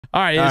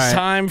All right, it's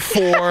time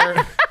for.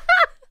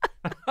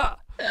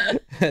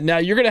 Now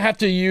you're gonna have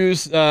to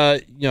use, your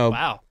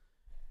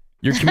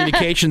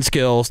communication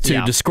skills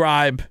to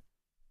describe.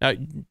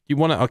 You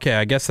want to? Okay,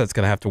 I guess that's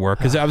gonna have to work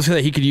because I was gonna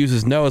say he could use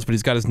his nose, but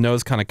he's got his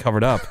nose kind of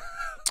covered up.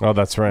 Oh,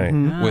 that's right.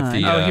 With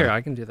the. here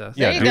I can do this.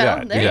 There you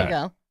go. There you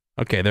go.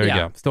 Okay, there you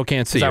go. Still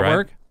can't see. Does that right?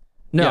 work?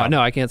 No,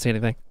 no, I can't see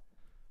anything.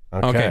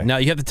 Okay. Now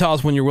you have to tell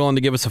us when you're willing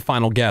to give us a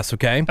final guess.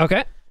 Okay.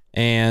 Okay.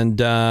 And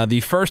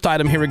the first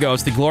item, here we go.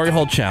 It's the Glory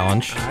Hole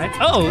Challenge. All right.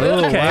 Oh,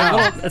 okay.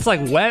 Wow. It's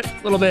like wet,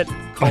 a little bit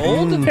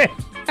cold.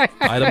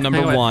 Item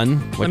number one,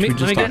 which we just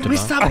talked let me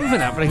about. stop moving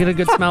that, but I get a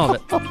good smell of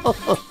it.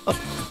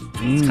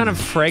 It's kind of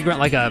fragrant,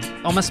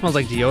 almost smells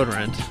like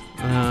deodorant.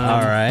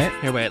 All right.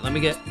 Here, wait. Let me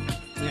get.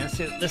 Yeah,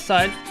 see this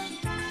side.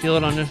 Feel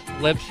it on your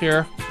lips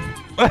here.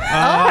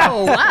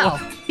 Oh wow,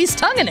 he's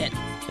tonguing it.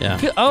 Yeah.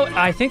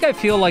 I think I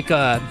feel like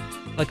a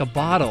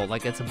bottle,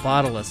 like it's a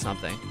bottle of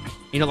something.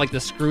 You know, like the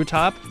screw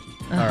top.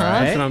 All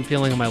right. That's what I'm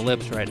feeling on my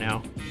lips right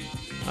now.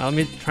 Let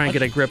me try and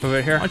get a grip of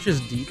it here. Watch this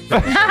deep. It's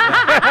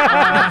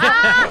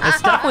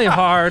definitely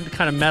hard,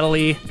 kind of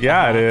metally.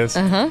 Yeah, it is.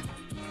 Huh.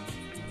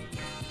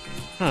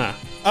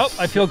 Oh,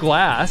 I feel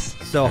glass.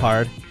 So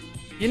hard.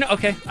 You know,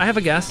 okay, I have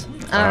a guess.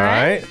 All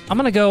right. I'm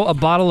gonna go a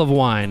bottle of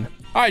wine.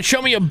 All right,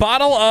 show me a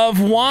bottle of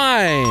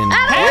wine.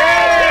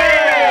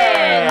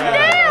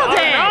 Nailed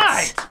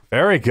it.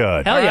 Very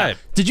good. Hell yeah. right.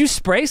 Did you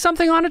spray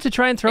something on it to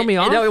try and throw me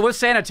off? No, it was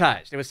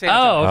sanitized. It was sanitized.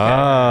 Oh, okay.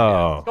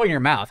 Oh, Go in your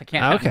mouth. I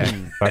can't. Okay.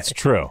 that's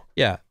true.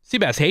 Yeah.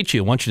 Seabass hates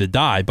you, wants you to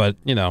die, but,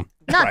 Not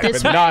Right,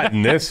 this but one. not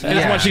in this. he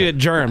just wants you to get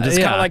germs. It's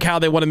kind Yeah. of like how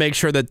they want to make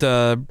sure that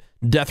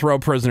death row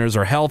prisoners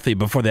are healthy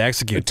before they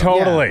execute them.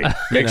 Totally.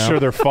 Make know? sure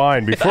they're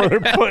fine before they're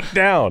put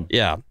down.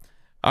 Yeah.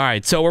 All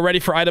right, so we're ready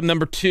for item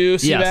number 2,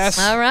 Seabass? Yes.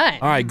 All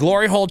right. All right,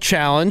 Glory Hole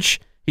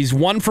Challenge. He's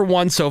 1 for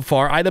 1 so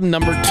far. Item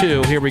number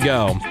 2, here we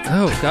go.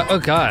 Oh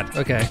God.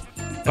 Okay.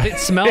 It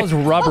smells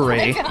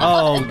rubbery.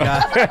 Oh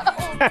god.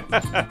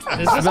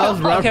 It smells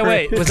rubbery. Okay,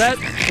 wait. Was that?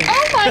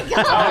 Oh my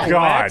god. Oh,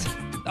 God.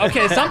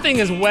 Okay, something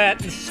is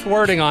wet and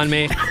squirting on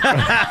me. Oh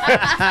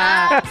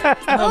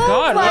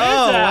God, what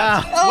Oh, is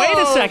that? wow. Wait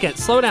a second.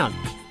 Slow down.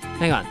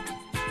 Hang on.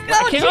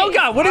 Oh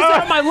God, what is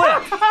that on my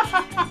lip?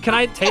 Can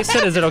I taste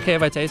it? Is it okay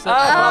if I taste it?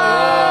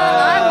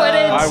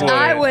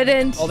 I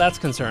wouldn't. Oh, that's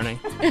concerning.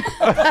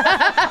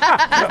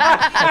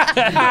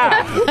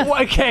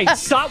 Okay,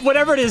 stop.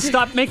 Whatever it is,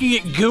 stop making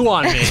it goo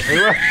on me.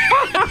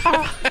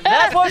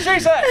 That's what she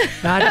said.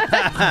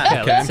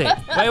 Okay, let's see.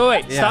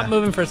 Wait. Yeah. Stop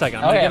moving for a second.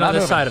 I'm gonna Okay, get on I'm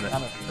this moving. side of it.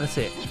 Let's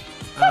see.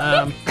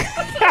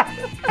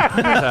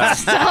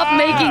 Stop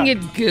making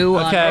it goo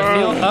on Okay, me.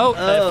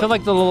 I feel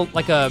like the little,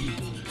 what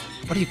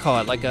do you call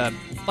it? Like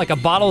a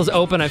bottle is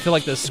open. I feel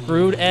like the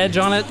screwed edge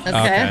on it.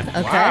 Okay.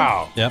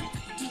 Wow. Yep.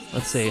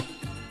 Let's see.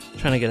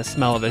 Trying to get a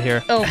smell of it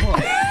here. Oh boy.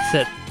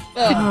 Sit.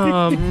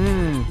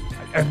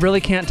 I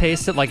really can't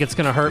taste it. Like it's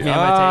gonna hurt me if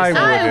I taste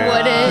it. I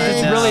wouldn't.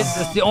 It's really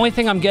it's the only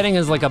thing I'm getting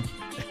is like a.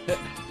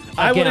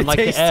 I Again, would've like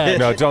the tasted edge. it.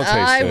 No, don't taste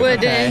I it.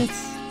 wouldn't.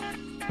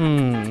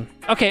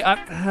 Okay.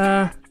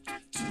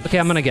 Okay,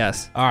 I'm gonna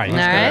guess. All right. All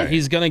right.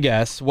 He's going to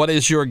guess. What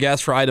is your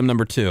guess for item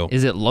number 2?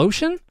 Is it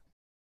lotion?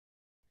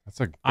 That's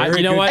a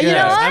You know what? You know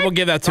Yes, what? I will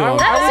give that to him.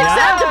 That's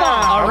acceptable.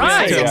 All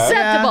right. That's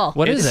acceptable.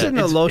 What is It's it? in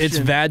the lotion. It's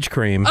vag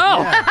cream.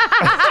 Oh,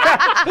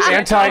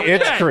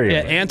 anti-itch cream. Yeah,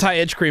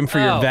 anti-itch cream for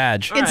your Oh.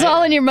 vag. It's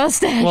all in your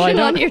mustache Well, I and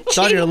don't- on your It's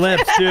on cheek. your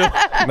lips too.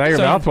 Now your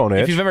mouth won't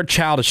If itch. you've ever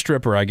chowed a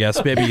stripper, I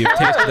guess maybe you've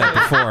tasted that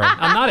before.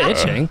 I'm not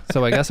itching,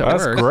 so I guess it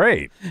That's works.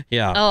 great.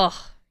 Yeah. Oh.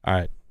 All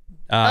right.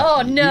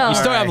 Oh no. You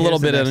still have a little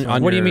here's the bit next on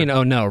one. your... What do you mean?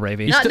 Oh no,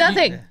 Ravy.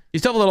 Nothing. You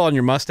still have a little on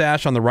your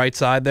mustache on the right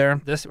side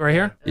there. This right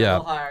here? Yeah.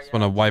 Just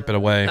want to wipe it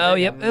away. Oh,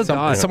 yep. Oh,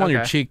 God. Some on your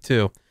Okay. cheek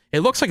too. It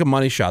looks like a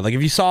money shot. Like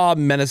if you saw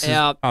Menace's...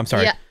 Yeah. I'm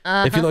sorry.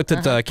 Yeah, If you looked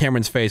at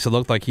Cameron's face, it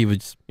looked like he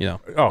was, Oh,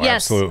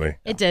 Yes. absolutely.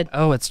 It did.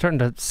 Oh, it's starting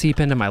to seep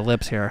into my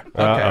lips here.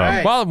 Okay.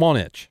 Uh-oh. Well, it won't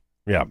itch.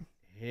 Yeah.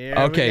 Here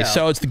we Okay, go.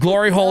 so it's the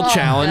Glory Hole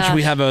Challenge. gosh.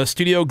 We have a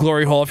studio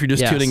Glory Hole if you're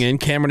just Yes. tuning in.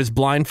 Cameron is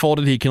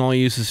blindfolded. He can only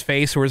use his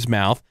face or his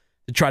mouth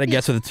to try to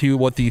guess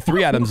what the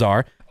 3 items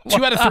are.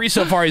 2 out of 3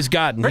 so far he's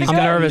gotten. I'm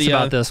nervous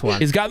about this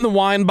one. He's gotten the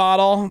wine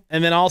bottle,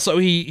 and then also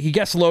he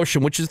guessed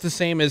lotion, which is the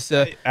same as...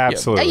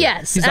 Absolutely.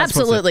 Yes, He's not supposed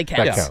to- absolutely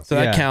counts. That counts. So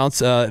that Yeah. counts.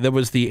 There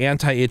was the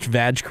anti-itch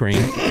vag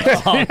cream.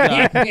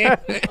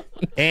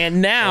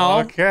 And now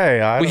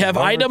Okay. we have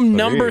item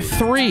number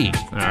 3.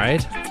 All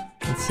right.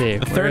 Let's see.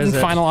 The third and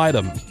final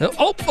item.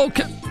 Oh,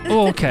 okay.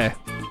 Oh, okay.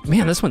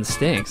 Man, this one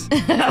stinks.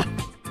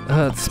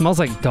 It smells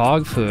like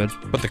dog food.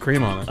 Put the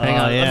cream on it. Hang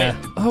on. yeah.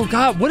 Oh,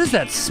 God. What is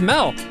that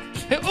smell?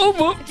 Hey,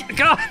 oh,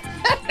 God.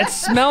 It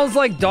smells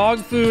like dog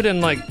food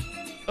and like...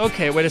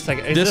 Okay, wait a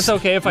second. Is this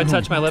okay if I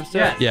touch my lips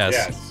to it?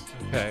 Yes.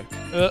 Okay.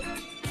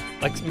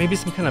 Like maybe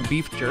some kind of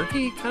beef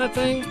jerky kind of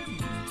thing?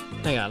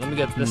 Hang on, let me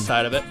get this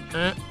side of it.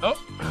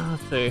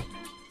 Let's see.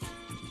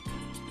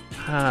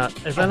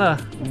 Is that a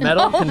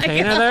metal Oh my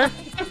container there?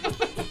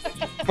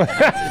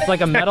 It's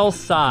like a metal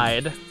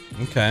side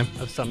Okay.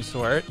 of some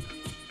sort.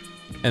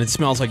 And it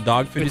smells like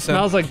dog food, you It said?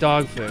 smells like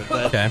dog food.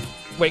 But Okay.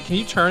 wait, can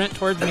you turn it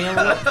towards me a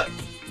little bit?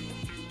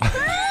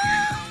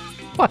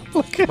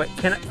 Wait,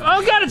 can I?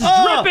 Oh god, it's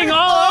dripping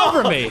all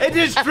over me. It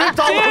just dripped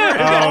all over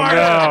Oh me.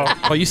 no!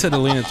 Oh, you said to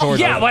lean it towards.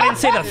 Yeah, it. well, I didn't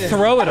say to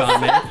throw it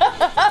on me.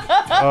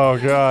 Oh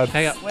god!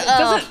 Hang on. Wait,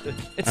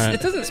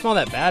 it doesn't smell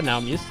that bad now.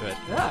 I'm used to it.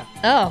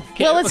 Oh,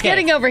 well, it's Okay.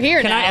 getting over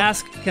here Can now. I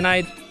ask? Can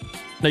I?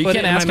 No, you Put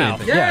can't it in ask my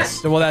anything. mouth.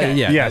 Yes. Well, that,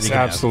 yeah. Yes, you can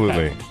ask.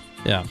 absolutely,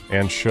 Yeah.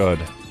 and should.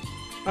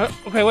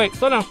 Okay, wait.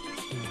 Slow down.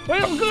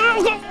 Wait.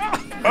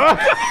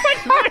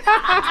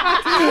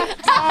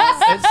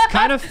 It's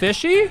kind of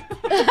fishy.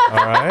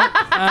 All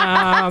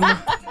right.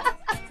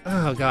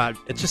 Oh god.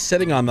 It's just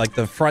sitting on like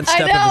the front I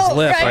step know, of his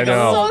lip. right? I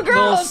know. So Little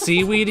gross.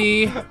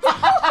 seaweedy.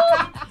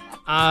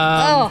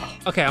 Oh.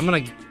 Okay, I'm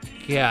gonna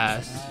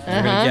guess.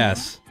 I'm gonna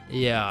guess.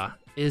 Yeah.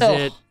 Is Oh.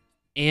 it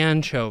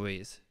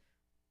anchovies?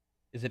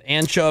 Is it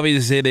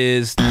anchovies? It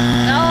is Oh.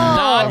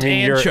 not I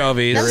mean,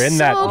 anchovies. You're in That's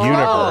that so gross.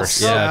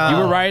 universe. Yeah, you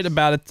were right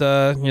about it.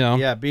 You know,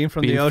 Yeah, being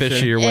from being the ocean.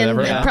 fishy or And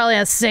whatever. it probably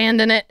has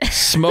sand in it.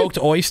 Smoked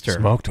oyster.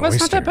 Smoked Well,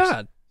 it's oysters. not that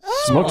bad.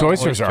 Smoked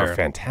oysters Oyster. are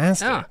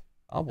fantastic. Yeah.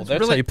 Oh well, It's that's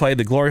really- how you play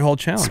the Glory Hole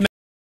Challenge.